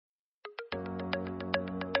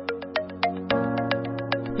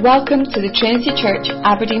Welcome to the Trinity Church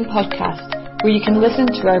Aberdeen podcast, where you can listen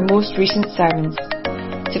to our most recent sermons.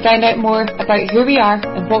 To find out more about who we are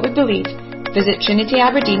and what we believe, visit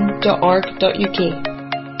trinityaberdeen.org.uk.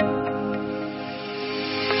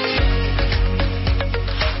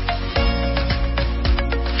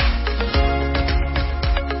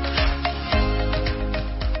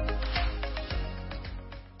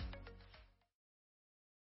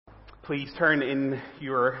 Please turn in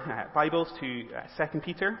your Bibles to 2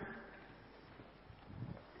 Peter.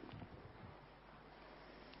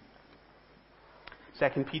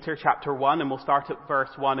 2 Peter chapter 1, and we'll start at verse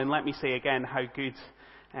 1. And let me say again how good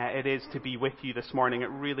it is to be with you this morning. It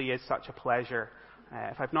really is such a pleasure.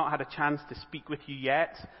 If I've not had a chance to speak with you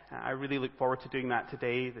yet, I really look forward to doing that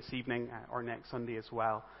today, this evening, or next Sunday as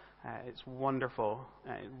well. It's wonderful.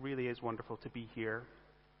 It really is wonderful to be here.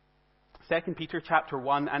 2 Peter chapter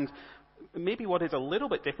 1, and maybe what is a little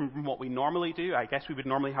bit different from what we normally do. I guess we would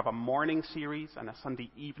normally have a morning series and a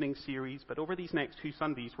Sunday evening series, but over these next two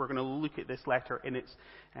Sundays we're going to look at this letter in its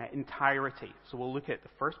entirety. So we'll look at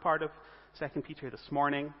the first part of 2 Peter this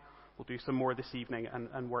morning. We'll do some more this evening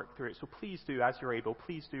and work through it. So please do, as you're able,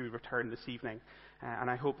 please do return this evening.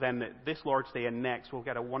 And I hope then that this Lord's Day and next we'll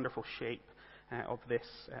get a wonderful shape of this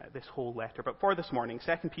whole letter. But for this morning,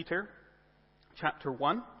 2 Peter chapter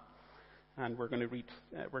 1. And we're going to read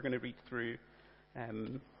through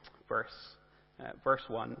verse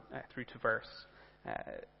 1 through to verse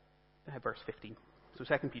 15. So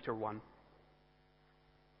 2 Peter 1.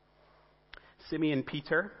 Simeon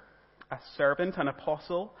Peter, a servant and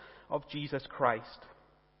apostle of Jesus Christ,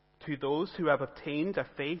 to those who have obtained a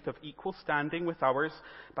faith of equal standing with ours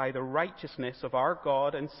by the righteousness of our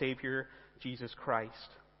God and Saviour Jesus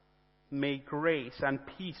Christ. May grace and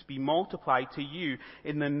peace be multiplied to you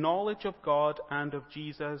in the knowledge of God and of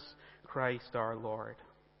Jesus Christ our Lord.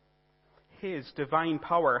 His divine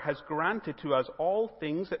power has granted to us all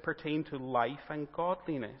things that pertain to life and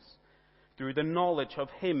godliness, through the knowledge of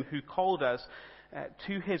Him who called us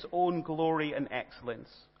to His own glory and excellence,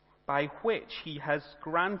 by which He has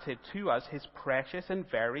granted to us His precious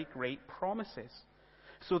and very great promises,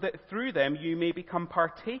 so that through them you may become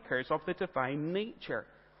partakers of the divine nature,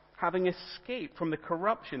 having escaped from the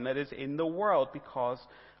corruption that is in the world because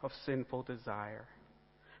of sinful desire.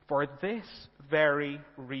 For this very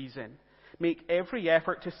reason, make every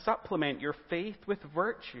effort to supplement your faith with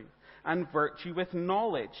virtue, and virtue with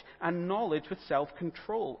knowledge, and knowledge with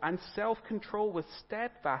self-control, and self-control with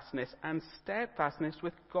steadfastness, and steadfastness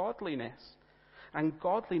with godliness, and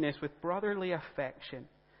godliness with brotherly affection,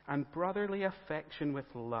 and brotherly affection with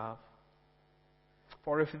love.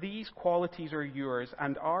 For if these qualities are yours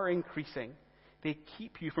and are increasing, they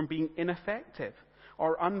keep you from being ineffective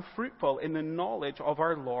or unfruitful in the knowledge of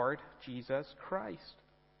our Lord Jesus Christ.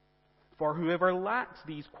 For whoever lacks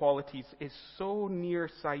these qualities is so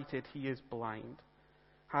nearsighted he is blind,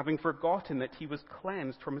 having forgotten that he was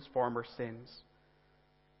cleansed from his former sins.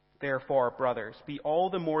 Therefore, brothers, be all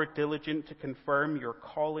the more diligent to confirm your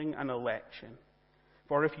calling and election.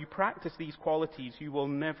 For if you practice these qualities, you will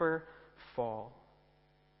never fall.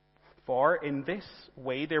 For in this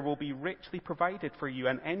way there will be richly provided for you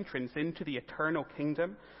an entrance into the eternal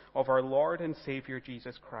kingdom of our Lord and Saviour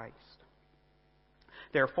Jesus Christ.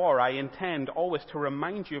 Therefore I intend always to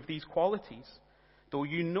remind you of these qualities, though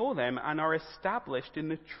you know them and are established in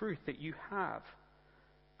the truth that you have.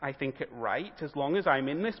 I think it right, as long as I'm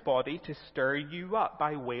in this body, to stir you up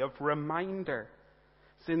by way of reminder,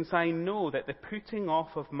 since I know that the putting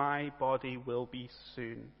off of my body will be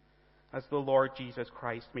soon, as the Lord Jesus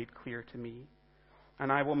Christ made clear to me.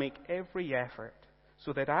 And I will make every effort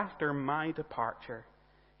so that after my departure,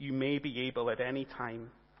 you may be able at any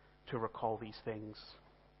time to recall these things.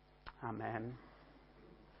 Amen.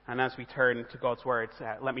 And as we turn to God's words,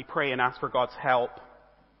 let me pray and ask for God's help.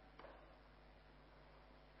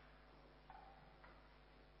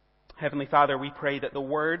 Heavenly Father, we pray that the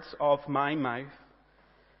words of my mouth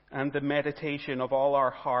and the meditation of all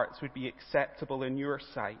our hearts would be acceptable in your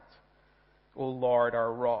sight, O Lord,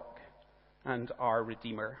 our rock and our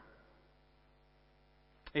Redeemer.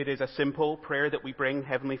 It is a simple prayer that we bring,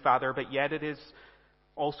 Heavenly Father, but yet it is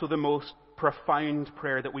also the most profound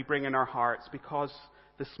prayer that we bring in our hearts, because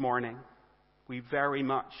this morning we very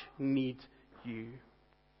much need you.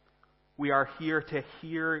 We are here to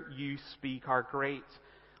hear you speak, our great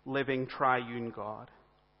living triune God.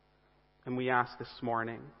 And we ask this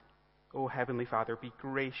morning, O Heavenly Father, be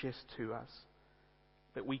gracious to us,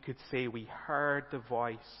 that we could say we heard the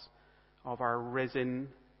voice of our risen,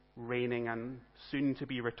 reigning, and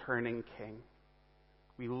soon-to-be returning King.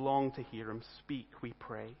 We long to hear him speak, we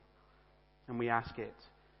pray, and we ask it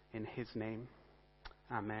in his name.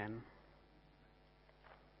 Amen.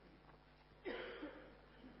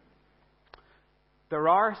 There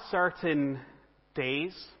are certain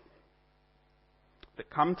days that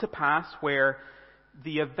come to pass where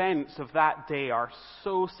the events of that day are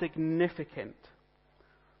so significant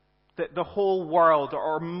that the whole world,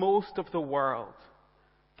 or most of the world,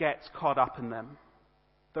 gets caught up in them.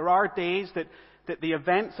 There are days that the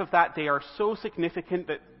events of that day are so significant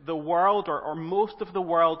that the world, or most of the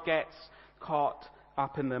world, gets caught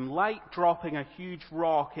up in them, like dropping a huge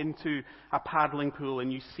rock into a paddling pool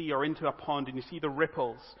and you see, or into a pond and you see the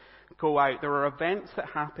ripples go out. There are events that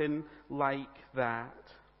happen like that.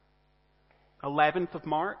 11th of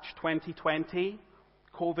March 2020,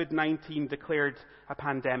 COVID-19 declared a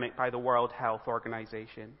pandemic by the World Health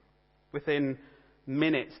Organization. Within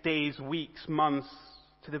minutes, days, weeks, months,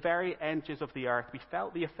 to the very edges of the earth, we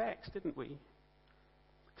felt the effects, didn't we?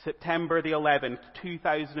 September the 11th,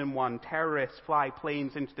 2001, terrorists fly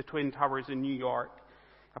planes into the Twin Towers in New York,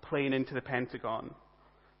 a plane into the Pentagon.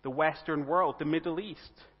 The Western world, the Middle East,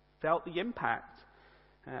 felt the impact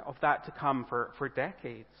of that to come for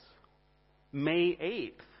decades. May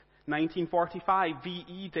 8th, 1945,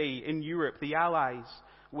 VE Day in Europe, the Allies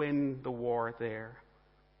win the war there.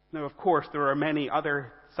 Now, of course, there are many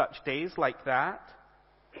other such days like that.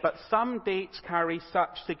 But some dates carry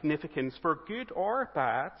such significance, for good or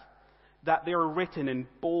bad, that they are written in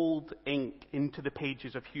bold ink into the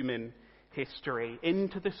pages of human history,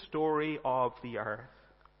 into the story of the earth.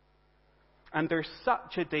 And there's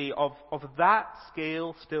such a day of that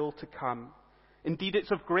scale still to come. Indeed,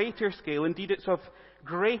 it's of greater scale. Indeed, it's of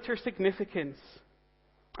greater significance.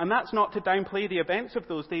 And that's not to downplay the events of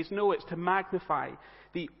those days. No, it's to magnify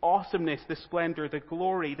the awesomeness, the splendor, the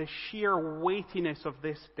glory, the sheer weightiness of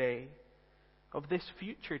this day, of this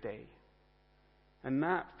future day. And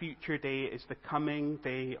that future day is the coming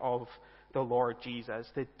day of the Lord Jesus,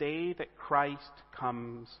 the day that Christ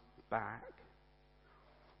comes back.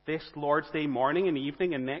 This Lord's Day morning and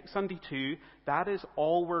evening and next Sunday too, that is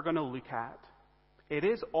all we're going to look at. It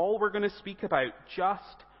is all we're going to speak about. Just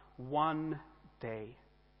one day.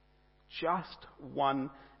 Just one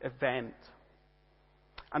event.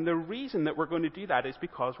 And the reason that we're going to do that is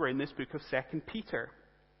because we're in this book of 2 Peter.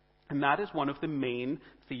 And that is one of the main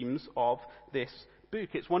themes of this book.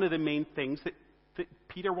 It's one of the main things that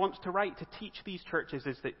Peter wants to write, to teach these churches,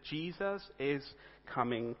 is that Jesus is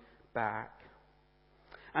coming back.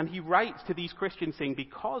 And he writes to these Christians saying,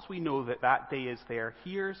 because we know that that day is there,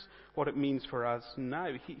 here's what it means for us now.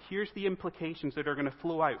 Here's the implications that are going to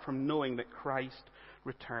flow out from knowing that Christ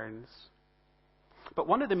returns. But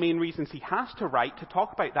one of the main reasons he has to write to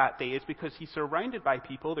talk about that day is because he's surrounded by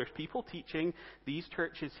people. There's people teaching these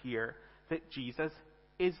churches here that Jesus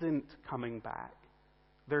isn't coming back.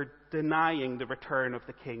 They're denying the return of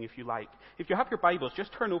the King, if you like. If you have your Bibles,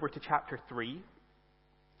 just turn over to chapter 3.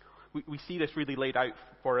 We see this really laid out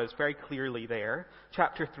for us very clearly there.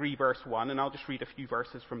 Chapter 3, verse 1, and I'll just read a few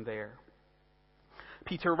verses from there.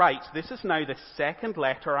 Peter writes, "This is now the second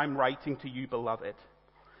letter I'm writing to you, beloved.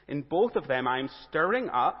 In both of them I am stirring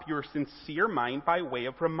up your sincere mind by way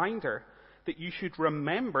of reminder, that you should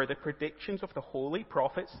remember the predictions of the holy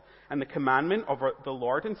prophets and the commandment of the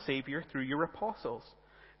Lord and Savior through your apostles.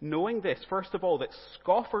 Knowing this, first of all, that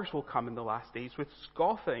scoffers will come in the last days with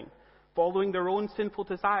scoffing, following their own sinful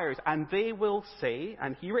desires, and they will say,"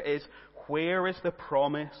 and here it is, "Where is the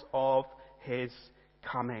promise of his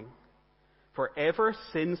coming? For ever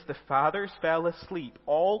since the fathers fell asleep,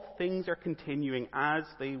 all things are continuing as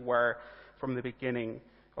they were from the beginning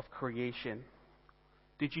of creation."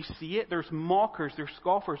 Did you see it? There's mockers, there's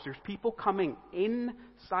scoffers, there's people coming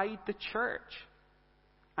inside the church.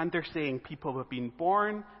 And they're saying people have been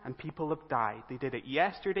born and people have died. They did it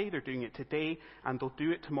yesterday, they're doing it today, and they'll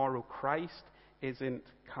do it tomorrow. Christ isn't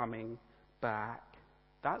coming back.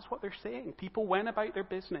 That's what they're saying. People went about their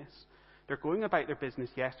business. They're going about their business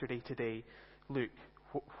yesterday, today. Look,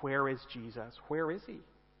 where is Jesus? Where is he?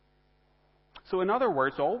 So in other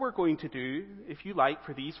words, all we're going to do, if you like,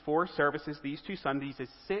 for these 4 services, these 2 Sundays, is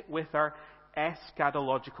sit with our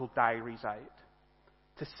eschatological diaries out.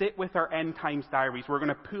 To sit with our end times diaries. We're going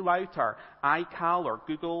to pull out our iCal or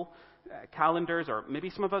Google calendars, or maybe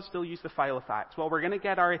some of us still use the Filofax. Well, we're going to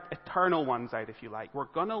get our eternal ones out, if you like. We're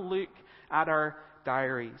going to look at our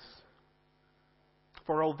diaries.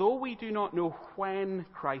 For although we do not know when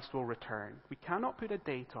Christ will return, we cannot put a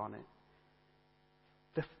date on it.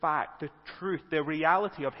 The fact, the truth, the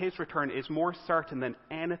reality of his return is more certain than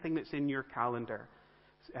anything that's in your calendar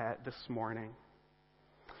this morning.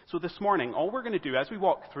 So this morning, all we're going to do as we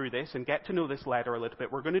walk through this and get to know this letter a little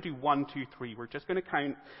bit, we're going to do 1, 2, 3. We're just going to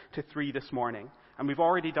count to 3 this morning. And we've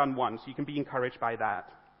already done 1, so you can be encouraged by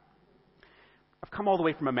that. I've come all the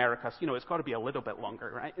way from America, so it's got to be a little bit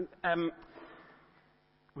longer, right?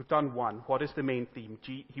 We've done 1. What is the main theme?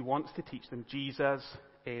 He wants to teach them Jesus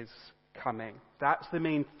is coming. That's the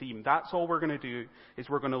main theme. That's all we're going to do, is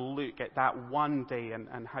we're going to look at that one day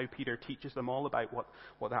and how Peter teaches them all about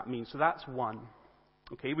what that means. So that's 1.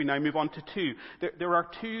 Okay, we now move on to 2. There are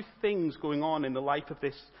 2 things going on in the life of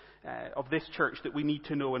this church that we need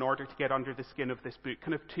to know in order to get under the skin of this book.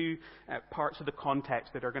 Kind of 2 parts of the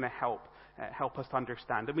context that are going to help us to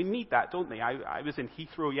understand. And we need that, don't they? I was in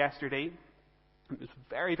Heathrow yesterday. It was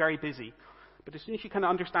very, very busy. But as soon as you kind of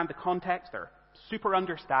understand the context, they're super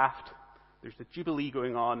understaffed. There's the Jubilee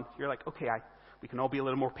going on. You're like, okay, we can all be a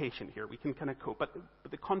little more patient here. We can kind of cope. But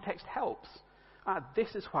the context helps.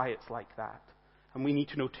 This is why it's like that. And we need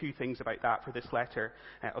to know 2 things about that for this letter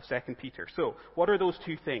of 2 Peter. So, what are those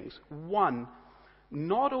 2 things? 1,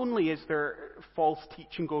 not only is there false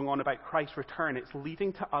teaching going on about Christ's return, it's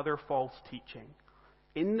leading to other false teaching.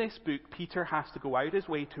 In this book, Peter has to go out his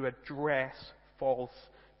way to address false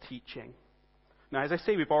teaching. Now, as I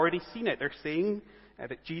say, we've already seen it. They're saying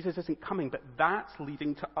that Jesus isn't coming, but that's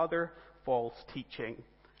leading to other false teaching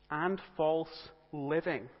and false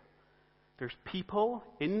living. There's people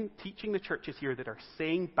in teaching the churches here that are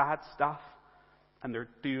saying bad stuff, and they're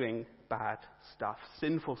doing bad stuff,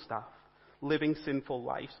 sinful stuff, living sinful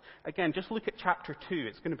lives. Again, just look at chapter 2.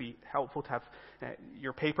 It's going to be helpful to have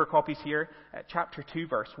your paper copies here. Chapter 2,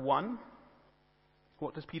 verse 1.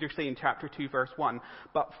 What does Peter say in chapter 2, verse 1?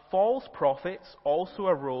 But false prophets also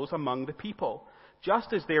arose among the people,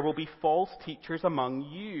 just as there will be false teachers among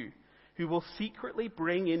you, who will secretly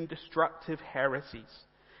bring in destructive heresies,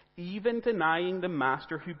 even denying the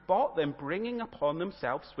master who bought them, bringing upon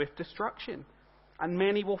themselves swift destruction. And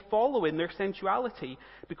many will follow in their sensuality,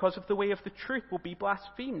 because of the way of the truth will be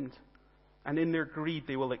blasphemed. And in their greed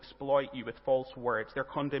they will exploit you with false words. Their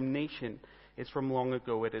condemnation is from long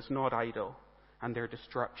ago. It is not idle, and their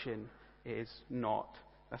destruction is not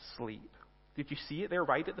asleep. Did you see it there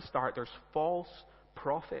right at the start? There's false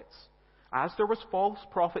prophets. As there was false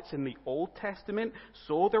prophets in the Old Testament,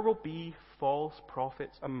 so there will be false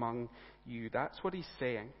prophets among you. That's what he's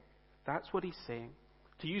saying. That's what he's saying.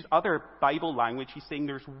 To use other Bible language, he's saying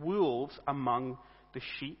there's wolves among the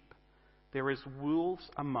sheep. There is wolves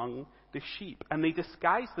among the sheep. And they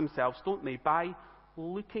disguise themselves, don't they, by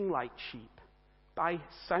looking like sheep, by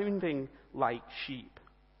sounding like sheep.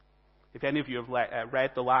 If any of you have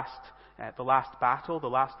read the last battle, the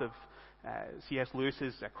last of C.S.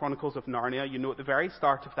 Lewis's Chronicles of Narnia, you know at the very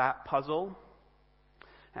start of that puzzle,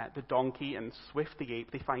 the donkey and Swift the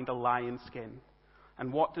ape, they find a lion skin.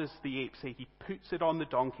 And what does the ape say? He puts it on the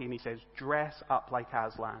donkey and he says, dress up like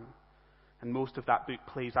Aslan. And most of that book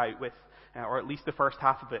plays out with, or at least the first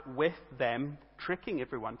half of it, with them tricking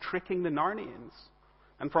everyone, tricking the Narnians.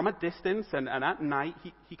 And from a distance and at night,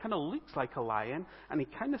 he kind of looks like a lion and he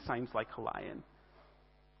kind of sounds like a lion.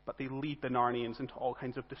 But they lead the Narnians into all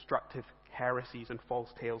kinds of destructive heresies and false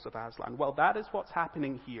tales of Aslan. Well, that is what's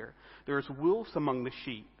happening here. There's wolves among the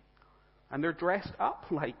sheep. And they're dressed up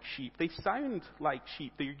like sheep. They sound like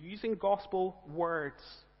sheep. They're using gospel words.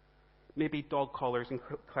 Maybe dog collars and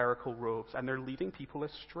clerical robes. And they're leading people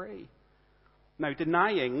astray. Now,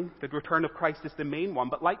 denying the return of Christ is the main one.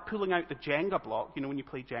 But like pulling out the Jenga block, when you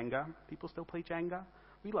play Jenga, people still play Jenga?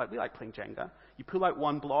 We like playing Jenga. You pull out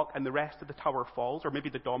one block and the rest of the tower falls. Or maybe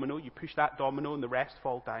the domino, you push that domino and the rest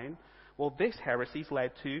fall down. Well, this heresy's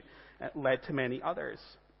led to many others.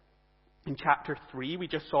 In chapter 3, we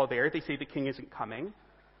just saw there, they say the king isn't coming.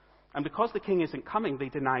 And because the king isn't coming, they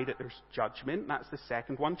deny that there's judgment. That's the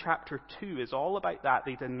second one. Chapter 2 is all about that.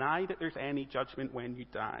 They deny that there's any judgment when you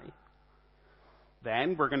die.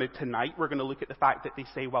 Then, tonight, we're going to look at the fact that they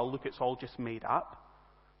say, well, look, it's all just made up.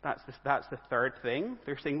 That's the third thing.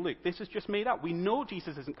 They're saying, look, this is just made up. We know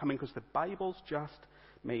Jesus isn't coming because the Bible's just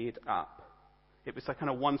made up. It was a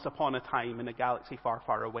kind of once upon a time in a galaxy far,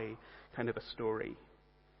 far away kind of a story.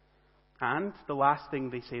 And the last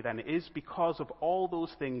thing they say then is because of all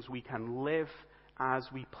those things we can live as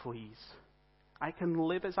we please. I can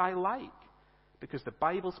live as I like because the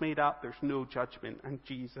Bible's made up, there's no judgment, and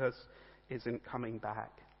Jesus isn't coming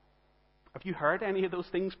back. Have you heard any of those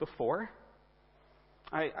things before?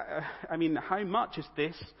 I mean, how much is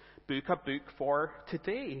this book a book for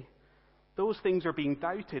today? Those things are being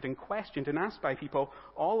doubted and questioned and asked by people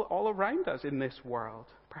all around us in this world.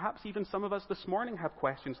 Perhaps even some of us this morning have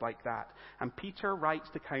questions like that. And Peter writes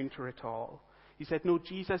to counter it all. He said, no,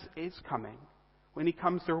 Jesus is coming. When he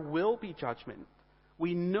comes, there will be judgment.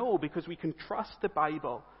 We know because we can trust the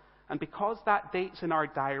Bible. And because that date's in our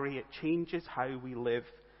diary, it changes how we live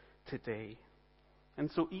today. And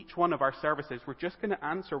so each one of our services, we're just going to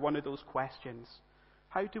answer one of those questions.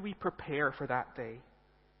 How do we prepare for that day?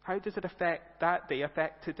 How does that day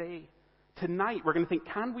affect today? Tonight, we're going to think,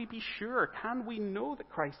 can we be sure? Can we know that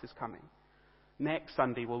Christ is coming? Next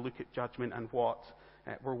Sunday, we'll look at judgment and what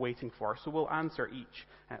we're waiting for. So we'll answer each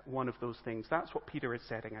one of those things. That's what Peter is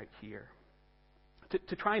setting out here.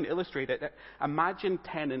 To try and illustrate it, imagine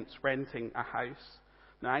tenants renting a house.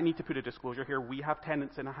 Now, I need to put a disclosure here. We have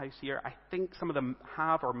tenants in a house here. I think some of them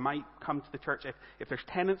have or might come to the church. If there's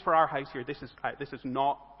tenants for our house here, this is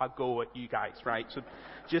not a go at you guys, right? So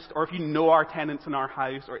or if you know our tenants in our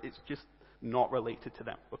house, or it's just not related to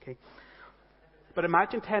them, okay? But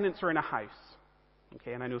imagine tenants are in a house,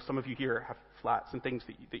 okay? And I know some of you here have flats and things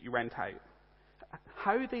that you rent out.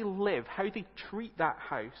 How they live, how they treat that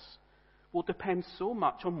house will depend so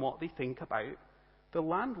much on what they think about the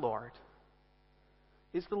landlord.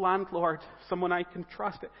 Is the landlord someone I can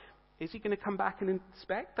trust? Is he going to come back and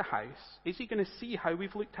inspect the house? Is he going to see how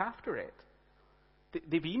we've looked after it?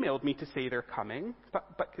 They've emailed me to say they're coming,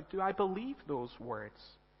 but do I believe those words?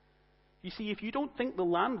 You see, if you don't think the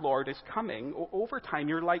landlord is coming, over time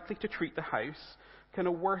you're likely to treat the house kind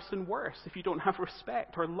of worse and worse if you don't have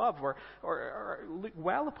respect or love or look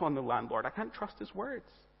well upon the landlord. I can't trust his words.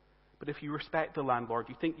 But if you respect the landlord,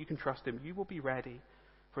 you think you can trust him, you will be ready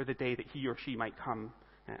for the day that he or she might come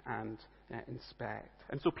and inspect.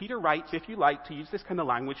 And so Peter writes, if you like, to use this kind of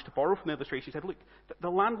language, to borrow from the illustration, he said, look, the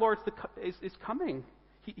landlord is coming.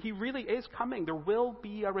 He really is coming. There will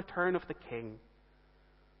be a return of the king.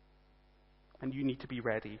 And you need to be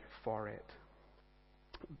ready for it.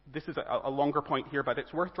 This is a longer point here, but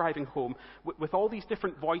it's worth driving home. With all these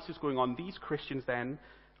different voices going on, these Christians then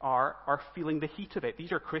are feeling the heat of it.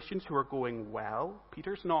 These are Christians who are going well.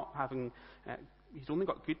 Peter's not having... he's only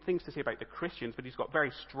got good things to say about the Christians, but he's got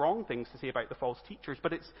very strong things to say about the false teachers.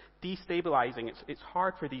 But it's destabilizing. It's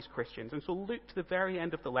hard for these Christians. And so look to the very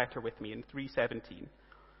end of the letter with me in 3:17.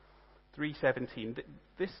 3:17.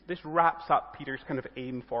 This wraps up Peter's kind of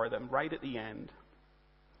aim for them right at the end.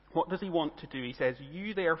 What does he want to do? He says,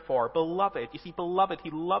 you therefore, beloved. You see, beloved, he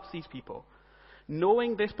loves these people.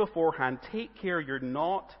 Knowing this beforehand, take care you're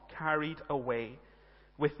not carried away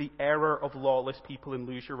with the error of lawless people and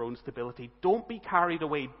lose your own stability. Don't be carried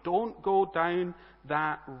away. Don't go down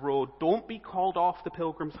that road. Don't be called off the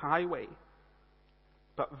pilgrim's highway.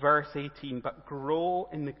 But verse 18, but grow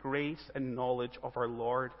in the grace and knowledge of our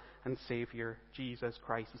Lord and Savior, Jesus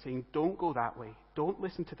Christ. He's saying, don't go that way. Don't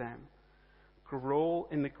listen to them. Grow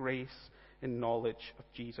in the grace and knowledge of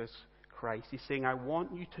Jesus Christ. He's saying, I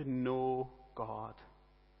want you to know God.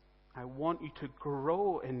 I want you to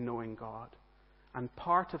grow in knowing God. And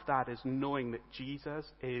part of that is knowing that Jesus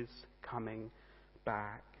is coming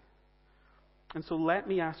back. And so let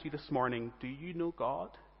me ask you this morning, do you know God?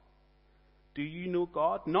 Do you know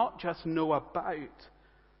God? Not just know about,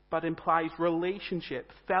 but implies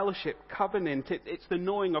relationship, fellowship, covenant. It's the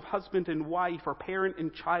knowing of husband and wife, or parent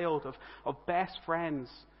and child, of best friends.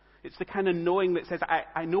 It's the kind of knowing that says,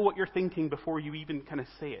 I know what you're thinking before you even kind of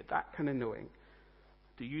say it. That kind of knowing.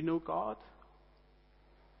 Do you know God?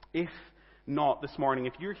 If not this morning,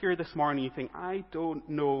 if you're here this morning and you think, I don't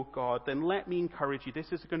know God, then let me encourage you.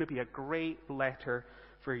 This is going to be a great letter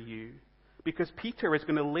for you. Because Peter is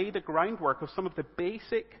going to lay the groundwork of some of the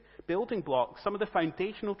basic building blocks, some of the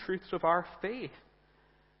foundational truths of our faith.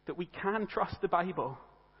 That we can trust the Bible.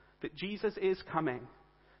 That Jesus is coming.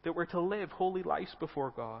 That we're to live holy lives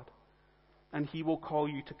before God. And he will call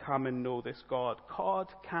you to come and know this God. God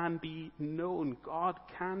can be known. God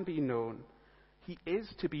can be known. He is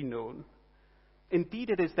to be known. Indeed,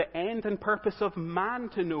 it is the end and purpose of man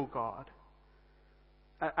to know God.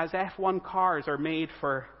 As F1 cars are made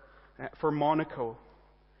for Monaco,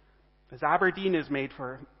 as Aberdeen is made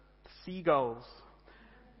for seagulls,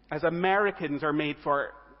 as Americans are made for...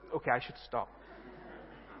 Okay, I should stop.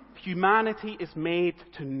 Humanity is made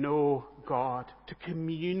to know God, to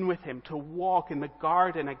commune with him, to walk in the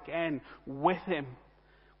garden again with him.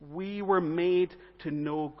 We were made to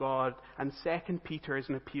know God. And 2 Peter is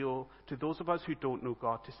an appeal to those of us who don't know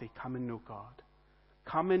God to say, come and know God.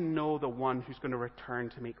 Come and know the one who's going to return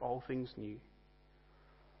to make all things new.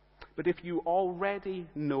 But if you already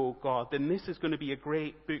know God, then this is going to be a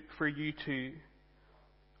great book for you too.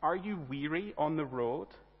 Are you weary on the road?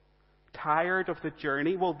 Tired of the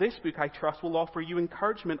journey? Well, this book, I trust, will offer you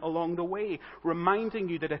encouragement along the way, reminding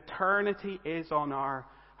you that eternity is on our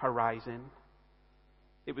horizon.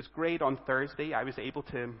 It was great on Thursday. I was able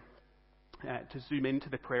to zoom into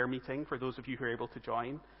the prayer meeting for those of you who are able to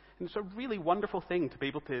join. And it's a really wonderful thing to be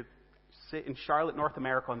able to sit in Charlotte, North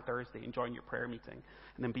America on Thursday and join your prayer meeting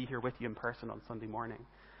and then be here with you in person on Sunday morning.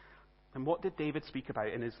 And what did David speak about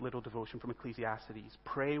in his little devotion from Ecclesiastes?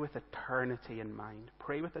 Pray with eternity in mind.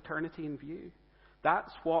 Pray with eternity in view.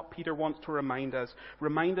 That's what Peter wants to remind us.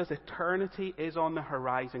 Remind us eternity is on the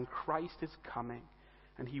horizon. Christ is coming,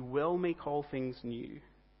 and he will make all things new.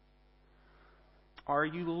 Are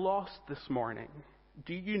you lost this morning?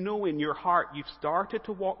 Do you know in your heart you've started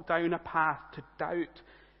to walk down a path to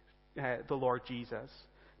doubt the Lord Jesus?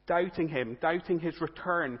 Doubting him, doubting his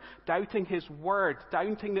return, doubting his word,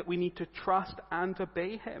 doubting that we need to trust and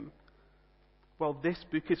obey him. Well, this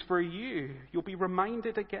book is for you. You'll be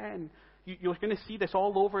reminded again. You're going to see this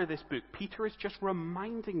all over this book. Peter is just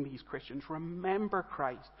reminding these Christians, remember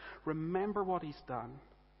Christ. Remember what he's done.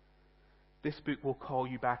 This book will call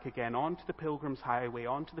you back again onto the Pilgrim's Highway,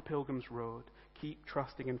 onto the Pilgrim's Road. Keep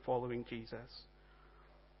trusting and following Jesus.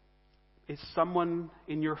 Is someone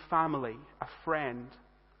in your family, a friend,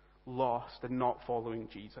 lost and not following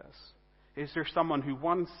Jesus? Is there someone who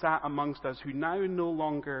once sat amongst us who now no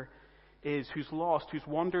longer is, who's lost, who's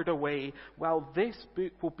wandered away? Well, this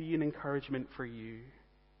book will be an encouragement for you.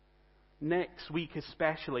 Next week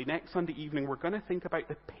especially, next Sunday evening, we're going to think about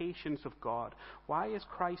the patience of God. Why is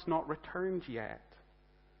Christ not returned yet?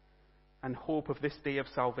 And hope of this day of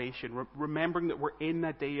salvation. Remembering that we're in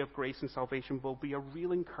a day of grace and salvation will be a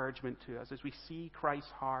real encouragement to us as we see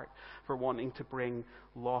Christ's heart for wanting to bring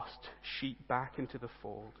lost sheep back into the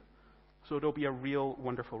fold. So it'll be a real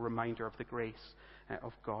wonderful reminder of the grace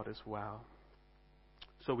of God as well.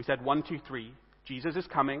 So we said 1, 2, 3. Jesus is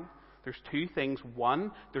coming. There's two things.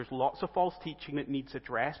 One, there's lots of false teaching that needs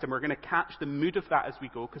addressed, and we're going to catch the mood of that as we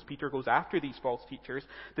go, because Peter goes after these false teachers.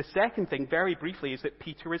 The second thing, very briefly, is that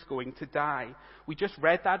Peter is going to die. We just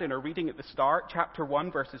read that in our reading at the start, chapter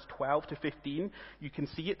 1, verses 12 to 15. You can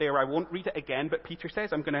see it there. I won't read it again, but Peter says,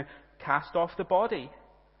 I'm going to cast off the body.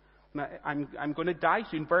 I'm going to die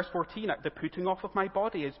soon. Verse 14, at the putting off of my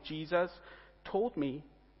body, as Jesus told me.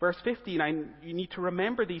 Verse 15, you need to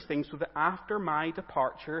remember these things so that after my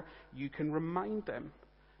departure, you can remind them.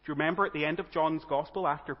 Do you remember at the end of John's Gospel,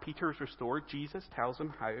 after Peter is restored, Jesus tells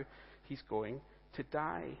him how he's going to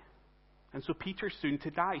die. And so Peter's soon to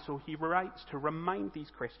die, so he writes to remind these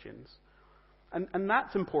Christians. And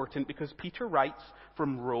that's important because Peter writes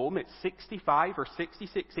from Rome. It's 65 or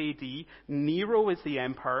 66 AD. Nero is the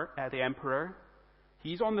emperor.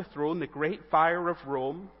 He's on the throne, the great fire of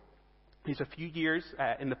Rome. He's a few years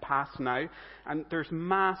in the past now, and there's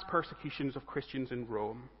mass persecutions of Christians in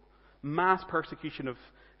Rome. Mass persecution of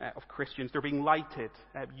Christians. They're being lighted,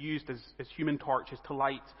 used as human torches to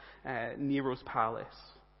light Nero's palace.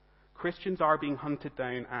 Christians are being hunted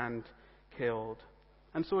down and killed.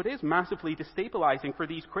 And so it is massively destabilizing for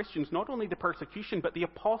these Christians. Not only the persecution, but the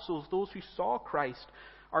apostles, those who saw Christ,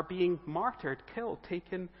 are being martyred, killed,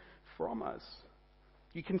 taken from us.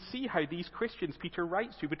 You can see how these Christians Peter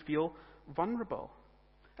writes to would feel vulnerable.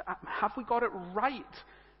 Have we got it right,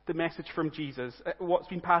 the message from Jesus, what's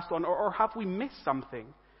been passed on, or have we missed something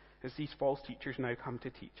as these false teachers now come to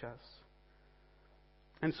teach us?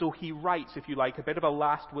 And so he writes, if you like, a bit of a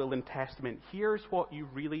last will and testament. Here's what you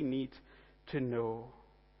really need to know.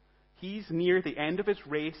 He's near the end of his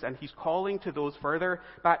race, and he's calling to those further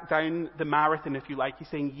back down the marathon, if you like. He's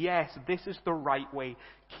saying, yes, this is the right way.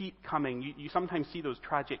 Keep coming. You sometimes see those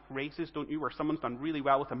tragic races, don't you, where someone's done really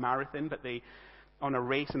well with a marathon, but they, on a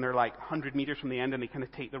race, and they're like 100 meters from the end, and they kind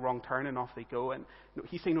of take the wrong turn, and off they go. And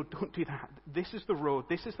he's saying, no, don't do that. This is the road.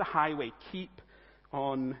 This is the highway. Keep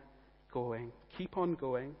on going. Keep on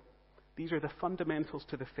going. These are the fundamentals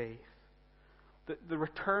to the faith. The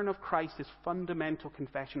return of Christ is fundamental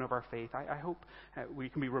confession of our faith. I hope we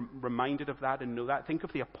can be reminded of that and know that. Think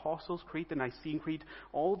of the Apostles' Creed, the Nicene Creed,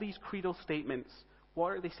 all these creedal statements. What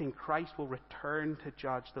are they saying? Christ will return to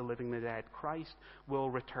judge the living and the dead. Christ will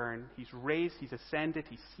return. He's raised, he's ascended,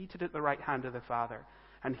 he's seated at the right hand of the Father,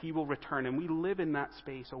 and he will return. And we live in that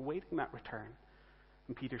space, awaiting that return.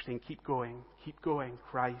 And Peter's saying, keep going,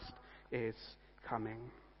 Christ is coming.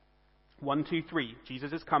 1, 2, 3.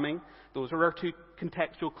 Jesus is coming. Those are our two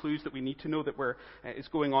contextual clues that we need to know that is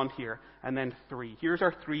going on here. And then 3. Here's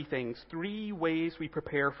our 3 things. 3 ways we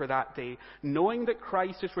prepare for that day. Knowing that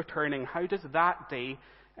Christ is returning, how does that day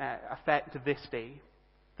affect this day?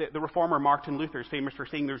 The reformer Martin Luther is famous for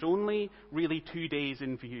saying there's only really 2 days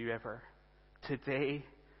in view ever. Today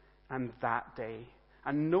and that day.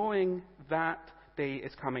 And knowing that day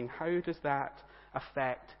is coming, how does that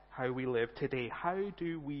affect how we live today? How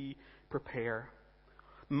do we prepare?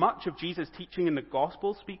 Much of Jesus' teaching in the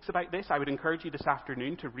Gospel speaks about this. I would encourage you this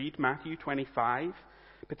afternoon to read Matthew 25.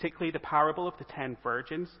 particularly the parable of the 10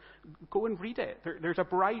 virgins. Go and read it. There's a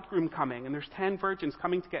bridegroom coming, and there's 10 virgins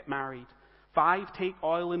coming to get married. 5 take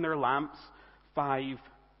oil in their lamps, 5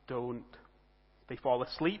 don't. They fall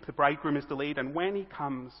asleep, the bridegroom is delayed, and when he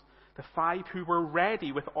comes, the 5 who were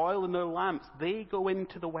ready with oil in their lamps, they go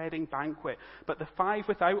into the wedding banquet. But the 5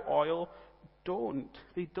 without oil don't.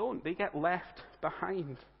 They don't. They get left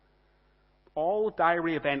behind. All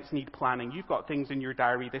diary events need planning. You've got things in your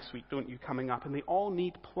diary this week, don't you, coming up, and they all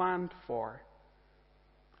need planned for.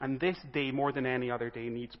 And this day, more than any other day,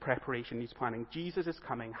 needs preparation, needs planning. Jesus is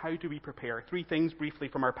coming. How do we prepare? 3 things briefly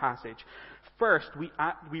from our passage. First,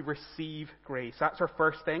 we receive grace. That's our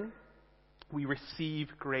first thing. We receive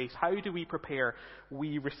grace. How do we prepare?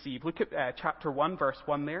 We receive. Look at chapter 1, verse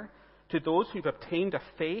 1 there. To those who've obtained a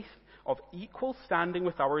faith of equal standing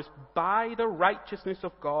with ours by the righteousness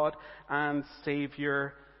of God and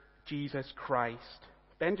Savior Jesus Christ.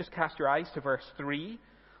 Then just cast your eyes to verse 3.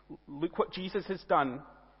 Look what Jesus has done.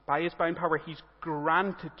 By his bound power, he's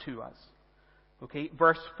granted to us. Okay,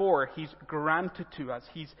 verse 4, he's granted to us.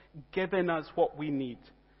 He's given us what we need.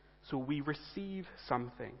 So we receive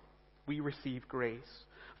something. We receive grace.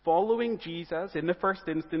 Following Jesus in the first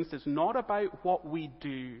instance is not about what we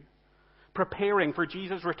do. Preparing for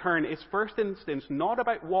Jesus' return is first instance not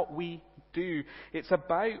about what we do. It's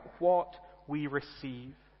about what we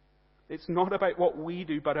receive. It's not about what we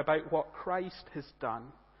do, but about what Christ has done.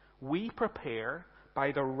 We prepare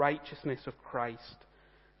by the righteousness of Christ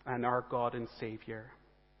and our God and Savior.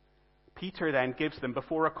 Peter then gives them,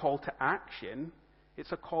 before a call to action,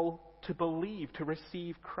 it's a call to believe, to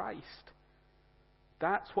receive Christ.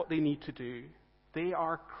 That's what they need to do. They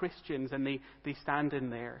are Christians and they stand in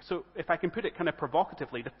there. So if I can put it kind of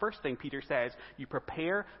provocatively, the first thing Peter says, you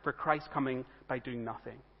prepare for Christ's coming by doing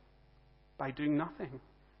nothing. By doing nothing.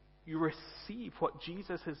 You receive what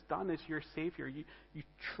Jesus has done as your Savior. You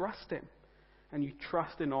trust him. And you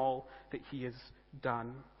trust in all that he has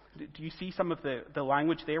done. Do you see some of the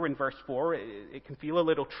language there in verse 4? It can feel a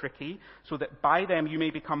little tricky. So that by them you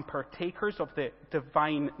may become partakers of the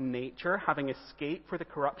divine nature, having escaped for the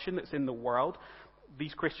corruption that's in the world.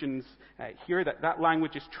 These Christians hear that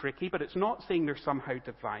language is tricky, but it's not saying they're somehow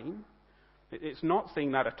divine. It's not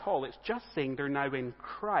saying that at all. It's just saying they're now in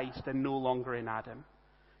Christ and no longer in Adam.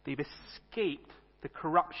 They've escaped the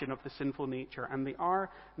corruption of the sinful nature, and they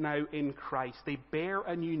are now in Christ. They bear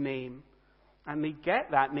a new name, and they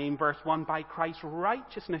get that name, verse 1, by Christ's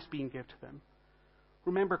righteousness being given to them.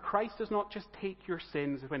 Remember, Christ does not just take your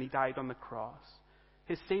sins when he died on the cross.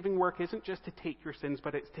 His saving work isn't just to take your sins,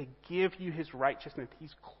 but it's to give you his righteousness.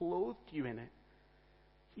 He's clothed you in it.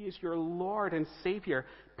 He is your Lord and Savior.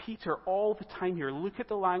 Peter, all the time here, look at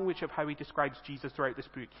the language of how he describes Jesus throughout this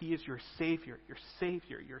book. He is your Savior, your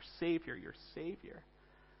Savior, your Savior, your Savior.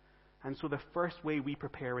 And so the first way we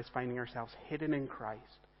prepare is finding ourselves hidden in Christ,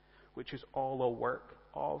 which is all a work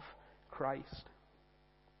of Christ.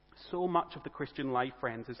 So much of the Christian life,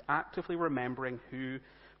 friends, is actively remembering who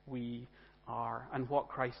we are and what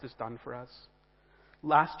Christ has done for us.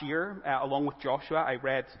 Last year, along with Joshua, I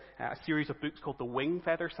read a series of books called The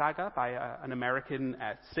Wingfeather Saga by an American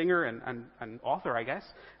singer and author, I guess,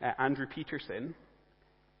 Andrew Peterson.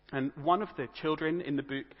 And one of the children in the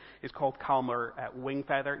book is called Calmer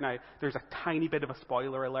Wingfeather. Now, there's a tiny bit of a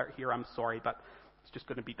spoiler alert here, I'm sorry, but it's just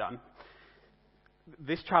going to be done.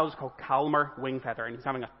 This child is called Calmer Wingfeather, and he's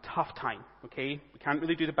having a tough time, okay? We can't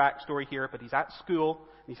really do the backstory here, but he's at school,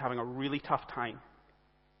 and he's having a really tough time.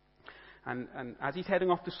 And as he's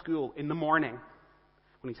heading off to school in the morning,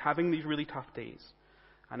 when he's having these really tough days,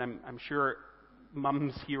 and I'm sure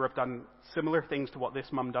mums here have done similar things to what this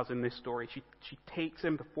mum does in this story. She takes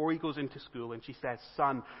him before he goes into school and she says,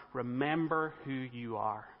 "Son, remember who you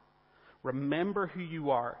are. Remember who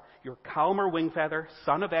you are. You're Calmer Wingfeather,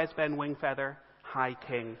 son of Esben Wingfeather, High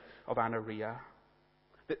King of Anaria."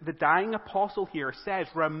 The dying apostle here says,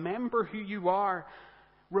 remember who you are.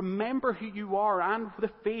 Remember who you are and the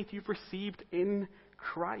faith you've received in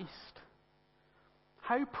Christ.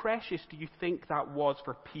 How precious do you think that was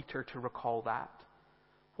for Peter to recall that?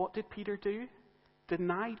 What did Peter do?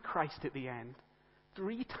 Denied Christ at the end.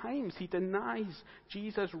 3 times he denies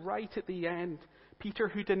Jesus right at the end. Peter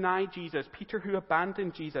who denied Jesus, Peter who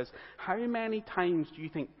abandoned Jesus. How many times do you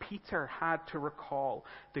think Peter had to recall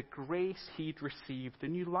the grace he'd received, the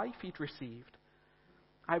new life he'd received?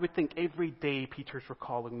 I would think every day Peter's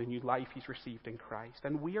recalling the new life he's received in Christ.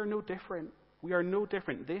 And we are no different. We are no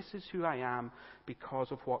different. This is who I am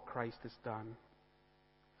because of what Christ has done.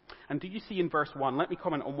 And do you see in verse 1, let me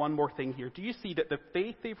comment on one more thing here. Do you see that the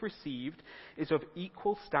faith they've received is of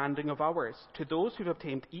equal standing of ours? To those who've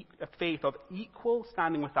obtained a faith of equal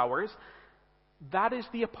standing with ours, That is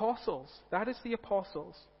the apostles. That is the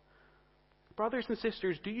apostles. Brothers and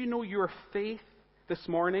sisters, do you know your faith this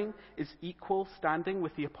morning is equal standing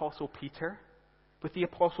with the Apostle Peter, with the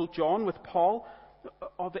Apostle John, with Paul,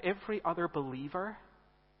 of every other believer?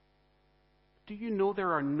 Do you know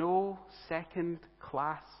there are no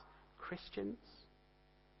second-class Christians?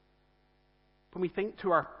 When we think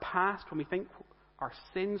to our past, when we think our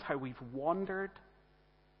sins, how we've wandered,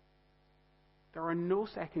 there are no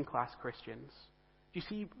second-class Christians. Do you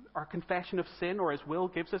see our confession of sin, or as Will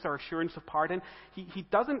gives us, our assurance of pardon? He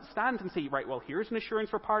doesn't stand and say, right, well, here's an assurance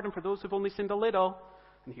for pardon for those who've only sinned a little,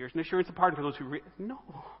 and here's an assurance of pardon for those who... No.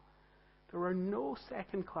 There are no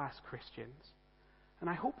second-class Christians. And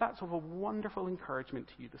I hope that's of a wonderful encouragement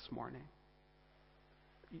to you this morning.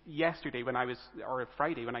 Yesterday, or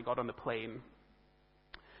Friday, when I got on the plane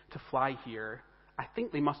to fly here, I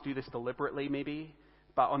think they must do this deliberately, maybe.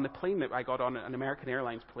 But on the plane that I got on, an American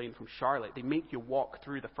Airlines plane from Charlotte, they make you walk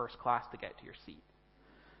through the first class to get to your seat.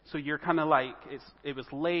 So you're kind of like, it was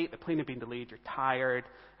late, the plane had been delayed, you're tired,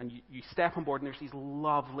 and you step on board and there's these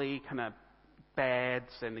lovely kind of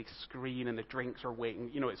beds and they screen and the drinks are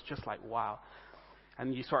waiting. It's just like, wow.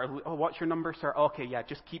 And you sort of, oh, what's your number, sir? Okay, yeah,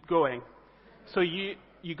 just keep going. So you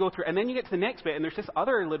go through, and then you get to the next bit and there's this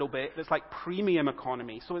other little bit that's like premium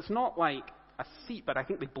economy. So it's not like a seat, but I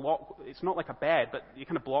think it's not like a bed, but you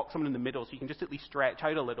kind of block someone in the middle so you can just at least stretch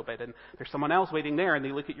out a little bit, and there's someone else waiting there and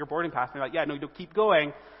they look at your boarding pass and they're like, yeah, no, don't keep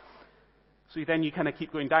going. So then you kind of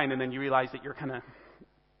keep going down, and then you realize that you're kind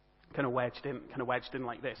of wedged in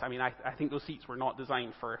like this. I mean, I think those seats were not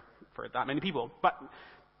designed for that many people, but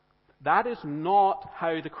that is not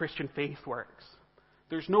how the Christian faith works.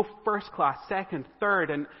 There's no first class, second,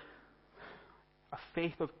 third, and a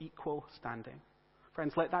faith of equal standing.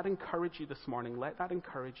 Friends, let that encourage you this morning. Let that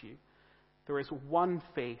encourage you. There is one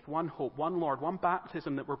faith, one hope, one Lord, one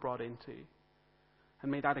baptism that we're brought into. And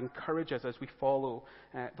may that encourage us as we follow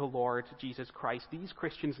the Lord Jesus Christ. These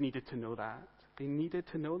Christians needed to know that. They needed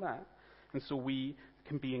to know that. And so we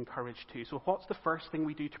can be encouraged too. So what's the first thing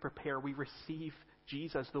we do to prepare? We receive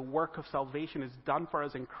Jesus. The work of salvation is done for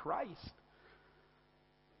us in Christ.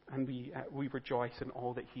 And we rejoice in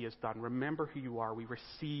all that he has done. Remember who you are. We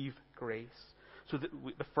receive grace. So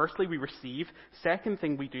firstly, we receive. Second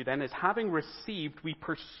thing we do then is, having received, we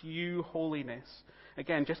pursue holiness.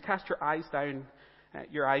 Again, just cast your eyes down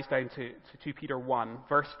to 2 Peter 1,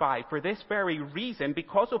 verse 5. For this very reason,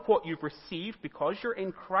 because of what you've received, because you're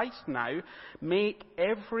in Christ now, make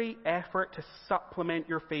every effort to supplement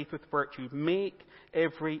your faith with virtue. Make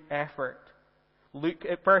every effort. Look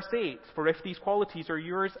at verse 8. For if these qualities are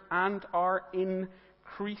yours and are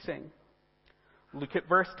increasing. Look at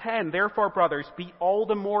verse 10. Therefore, brothers, be all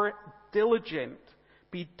the more diligent.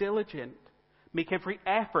 Be diligent. Make every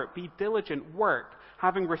effort. Be diligent. Work.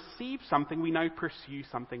 Having received something, we now pursue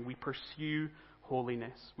something. We pursue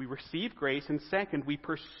holiness. We receive grace, and second, we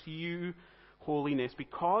pursue holiness.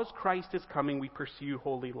 Because Christ is coming, we pursue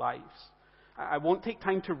holy lives. I won't take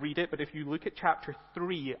time to read it, but if you look at chapter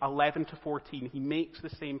 3, 11 to 14, he makes the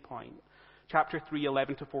same point. Chapter 3,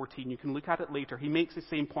 11 to 14, you can look at it later. He makes the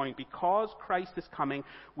same point. Because Christ is coming,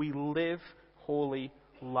 we live holy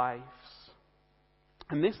lives.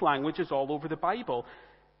 And this language is all over the Bible.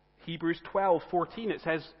 Hebrews 12:14, it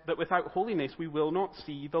says that without holiness we will not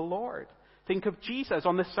see the Lord. Think of Jesus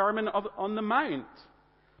on the Sermon on the Mount.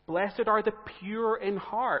 Blessed are the pure in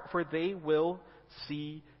heart, for they will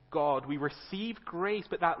see God. We receive grace,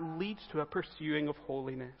 but that leads to a pursuing of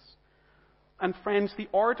holiness. And friends, the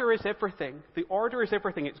order is everything. The order is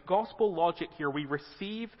everything. It's gospel logic here. We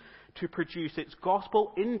receive to produce. It's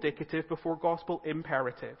gospel indicative before gospel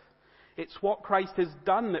imperative. It's what Christ has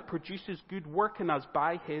done that produces good work in us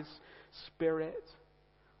by his Spirit.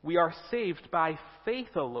 We are saved by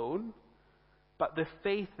faith alone, but the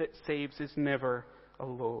faith that saves is never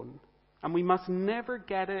alone. And we must never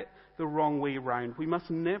get it the wrong way round. We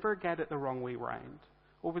must never get it the wrong way round.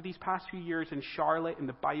 Over these past few years in Charlotte, in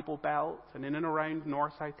the Bible Belt, and in and around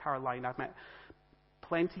North South Carolina, I've met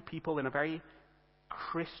plenty of people in a very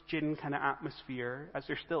Christian kind of atmosphere, as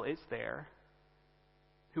there still is there,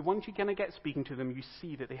 who once you kind of get speaking to them, you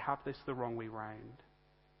see that they have this the wrong way round.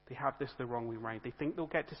 They have this the wrong way round. They think they'll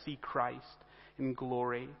get to see Christ in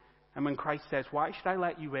glory. And when Christ says, why should I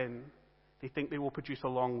let you in? They think they will produce a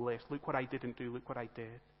long list. Look what I didn't do. Look what I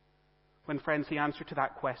did. When, friends, the answer to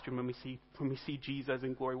that question, when we see Jesus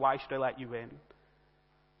in glory, why should I let you in?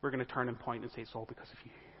 We're going to turn and point and say, it's all because of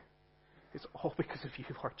you. It's all because of you,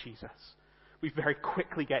 Lord Jesus. We very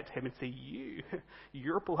quickly get to him and say,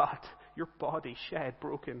 your blood, your body shed,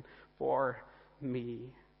 broken for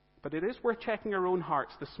me. But it is worth checking our own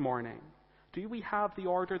hearts this morning. Do we have the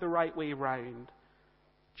order the right way round?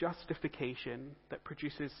 justification that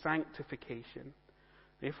produces sanctification.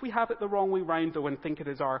 If we have it the wrong way round, though, and think it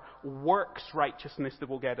is our works righteousness that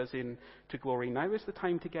will get us into glory, now is the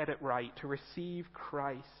time to get it right, to receive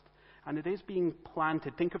Christ. And it is being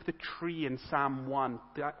planted. Think of the tree in Psalm 1,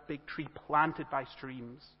 that big tree planted by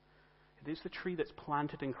streams. It is the tree that's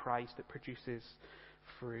planted in Christ that produces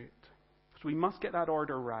fruit. So we must get that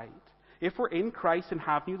order right. If we're in Christ and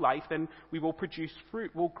have new life, then we will produce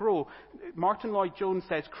fruit, we'll grow. Martin Lloyd-Jones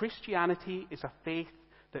says Christianity is a faith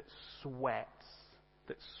that sweats.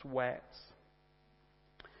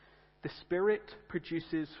 The Spirit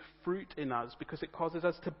produces fruit in us because it causes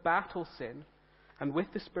us to battle sin. And with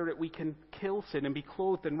the Spirit we can kill sin and be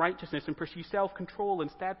clothed in righteousness and pursue self-control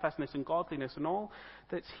and steadfastness and godliness and all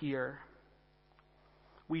that's here.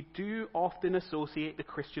 We do often associate the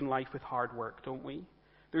Christian life with hard work, don't we?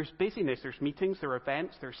 There's busyness, there's meetings, there are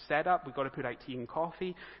events, there's setup, we've got to put out tea and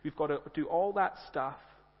coffee, we've got to do all that stuff.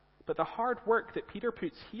 But the hard work that Peter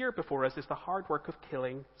puts here before us is the hard work of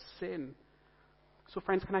killing sin. So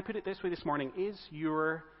friends, can I put it this way this morning? Is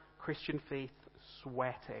your Christian faith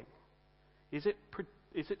sweating? Is it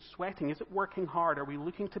sweating? Is it working hard? Are we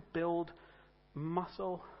looking to build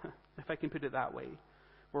muscle? If I can put it that way.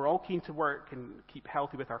 We're all keen to work and keep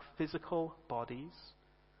healthy with our physical bodies.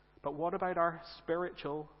 But what about our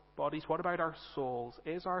spiritual bodies? What about our souls?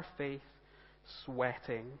 Is our faith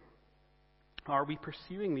sweating? Are we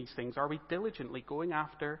pursuing these things? Are we diligently going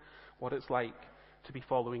after what it's like to be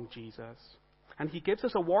following Jesus? And he gives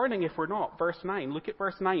us a warning if we're not. Verse 9. Look at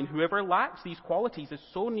verse 9. Whoever lacks these qualities is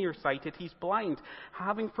so nearsighted he's blind,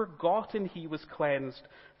 having forgotten he was cleansed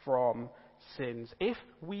from sins. If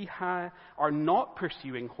we are not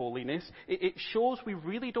pursuing holiness, it shows we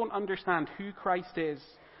really don't understand who Christ is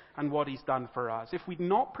and what he's done for us. If we're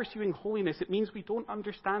not pursuing holiness, it means we don't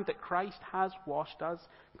understand that Christ has washed us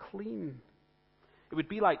clean. It would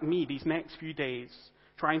be like me these next few days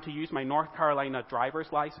trying to use my North Carolina driver's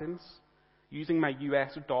license, using my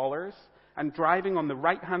US dollars, and driving on the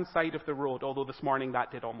right-hand side of the road, although this morning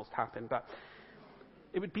that did almost happen. But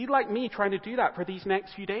it would be like me trying to do that for these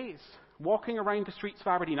next few days, walking around the streets of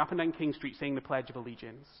Aberdeen, up and down King Street, saying the Pledge of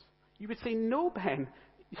Allegiance. You would say, no, Ben,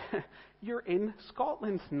 you're in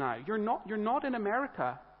Scotland now. You're not in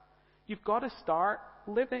America. You've got to start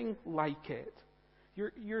living like it.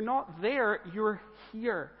 You're not there, you're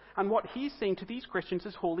here. And what he's saying to these Christians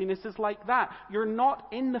is holiness is like that. You're not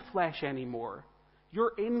in the flesh anymore.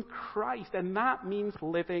 You're in Christ, and that means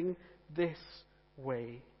living this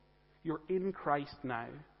way. You're in Christ now.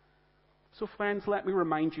 So friends, let me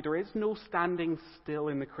remind you, there is no standing still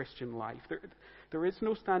in the Christian life. There is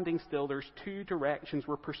no standing still. There's two directions.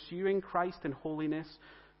 We're pursuing Christ in holiness,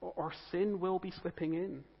 or sin will be slipping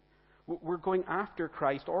in. We're going after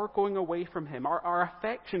Christ or going away from him. Our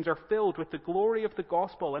affections are filled with the glory of the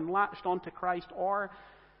gospel and latched onto Christ, or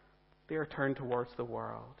they are turned towards the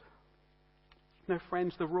world. Now,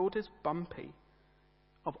 friends, the road is bumpy.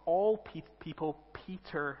 Of all people,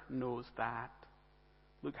 Peter knows that.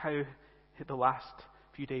 Look how the last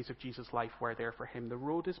few days of Jesus' life were there for him. The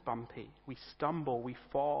road is bumpy. We stumble, we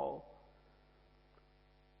fall.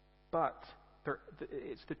 But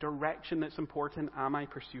it's the direction that's important. Am I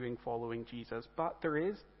pursuing following Jesus? But there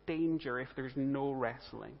is danger if there's no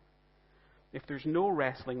wrestling. If there's no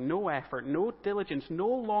wrestling, no effort, no diligence, no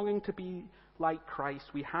longing to be like Christ,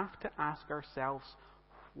 we have to ask ourselves,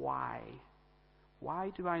 why?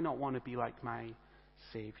 Why do I not want to be like my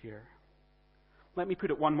Savior? Let me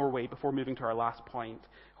put it one more way before moving to our last point.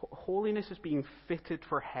 Holiness is being fitted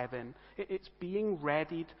for heaven. It's being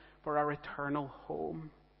readied for our eternal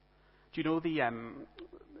home. Do you know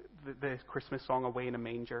the Christmas song, Away in a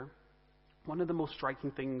Manger? One of the most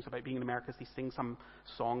striking things about being in America is they sing some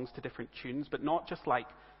songs to different tunes, but not just like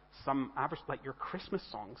some average, like your Christmas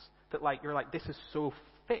songs, that like you're like, this is so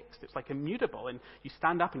fixed, it's like immutable, and you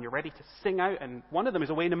stand up and you're ready to sing out, and one of them is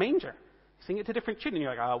Away in a Manger. You sing it to a different tune, and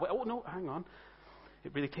you're like, oh no, hang on.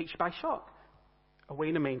 It really takes you by shock. Away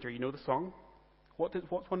in a Manger, you know the song?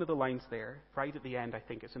 What's one of the lines there? Right at the end, I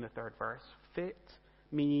think it's in the third verse. Fit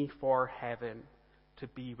me for heaven to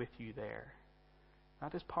be with you there.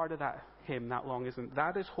 That is part of that hymn, that long, isn't it?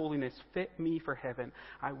 That is holiness. Fit me for heaven.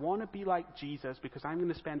 I want to be like Jesus because I'm going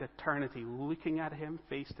to spend eternity looking at him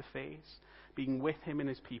face to face, being with him and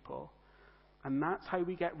his people. And that's how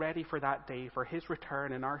we get ready for that day, for his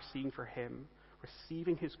return and our seeing for him,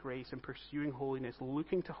 receiving his grace and pursuing holiness,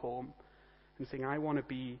 looking to home and saying, I want to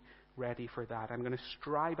be ready for that. I'm going to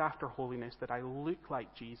strive after holiness, that I look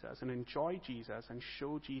like Jesus and enjoy Jesus and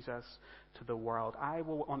show Jesus to the world. I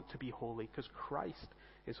will want to be holy because Christ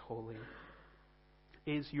is holy.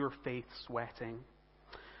 Is your faith sweating?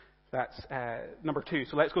 That's number 2.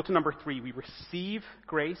 So let's go to number 3. We receive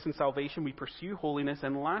grace and salvation. We pursue holiness.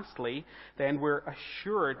 And lastly, then we're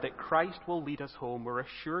assured that Christ will lead us home. We're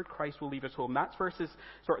assured Christ will lead us home. That's verses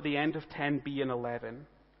sort of the end of 10b and 11.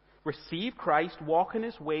 Receive Christ, walk in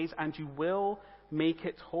his ways, and you will make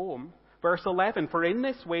it home. Verse 11, for in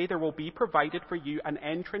this way there will be provided for you an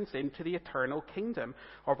entrance into the eternal kingdom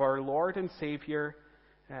of our Lord and Savior,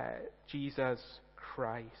 Jesus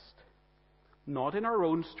Christ. Not in our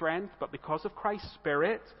own strength, but because of Christ's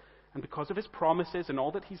Spirit and because of his promises and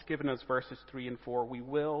all that he's given us, verses 3 and 4, we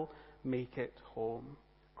will make it home.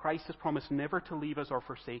 Christ has promised never to leave us or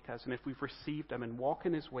forsake us, and if we've received him and walk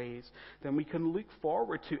in his ways, then we can look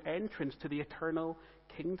forward to entrance to the eternal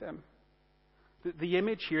kingdom. The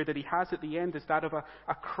image here that he has at the end is that of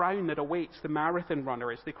a crown that awaits the marathon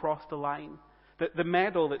runner as they cross the line. The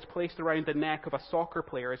medal that's placed around the neck of a soccer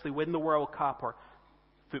player as they win the World Cup, or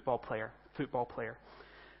football player.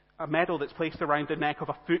 A medal that's placed around the neck of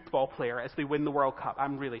a football player as they win the World Cup.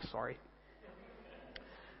 I'm really sorry.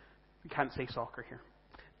 We can't say soccer here.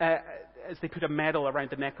 As they put a medal around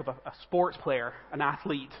the neck of a sports player, an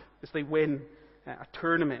athlete, as they win a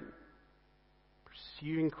tournament.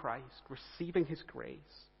 Pursuing Christ, receiving his grace,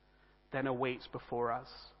 then awaits before us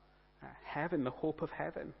heaven, the hope of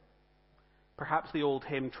heaven. Perhaps the old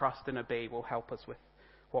hymn, Trust and Obey, will help us with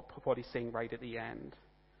what he's saying right at the end.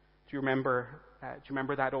 Do you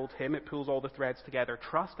remember that old hymn? It pulls all the threads together.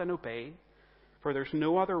 Trust and obey, for there's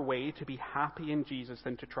no other way to be happy in Jesus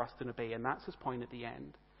than to trust and obey. And that's his point at the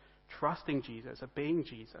end. Trusting Jesus, obeying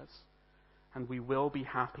Jesus, and we will be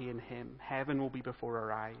happy in him. Heaven will be before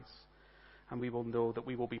our eyes, and we will know that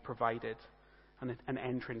we will be provided an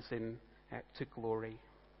entrance in to glory.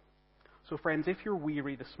 So friends, if you're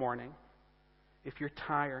weary this morning, if you're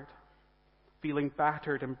tired, feeling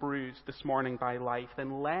battered and bruised this morning by life,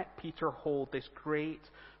 then let Peter hold this great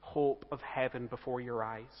hope of heaven before your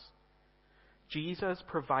eyes. Jesus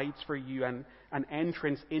provides for you an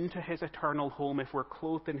entrance into his eternal home if we're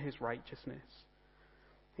clothed in his righteousness.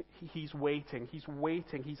 He's waiting.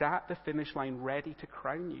 He's at the finish line ready to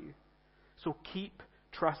crown you. So keep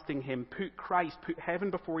trusting him. Put Christ, put heaven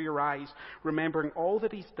before your eyes, remembering all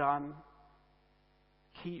that he's done.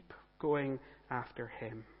 Keep going after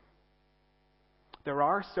him. There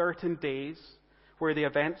are certain days where the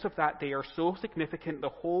events of that day are so significant the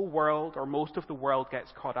whole world or most of the world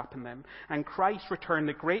gets caught up in them. And Christ's return,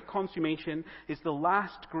 the great consummation, is the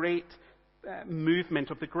last great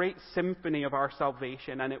movement of the great symphony of our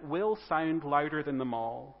salvation, and it will sound louder than them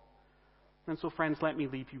all. And so, friends, let me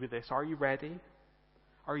leave you with this. Are you ready?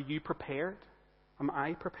 Are you prepared? Am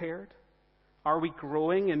I prepared? Are we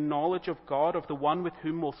growing in knowledge of God, of the one with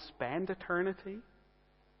whom we'll spend eternity?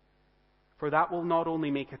 For that will not only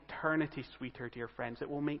make eternity sweeter, dear friends, it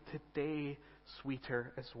will make today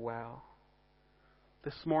sweeter as well.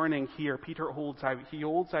 This morning here, Peter holds out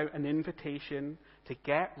an invitation to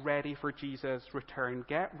get ready for Jesus' return.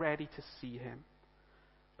 Get ready to see him.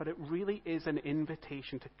 But it really is an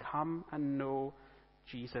invitation to come and know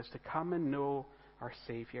Jesus, to come and know our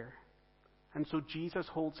Savior. And so Jesus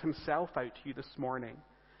holds himself out to you this morning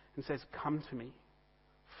and says, come to me,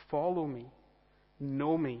 follow me,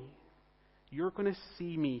 know me. You're going to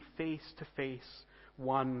see me face to face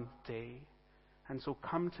one day. And so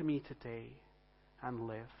come to me today and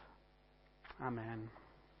live. Amen.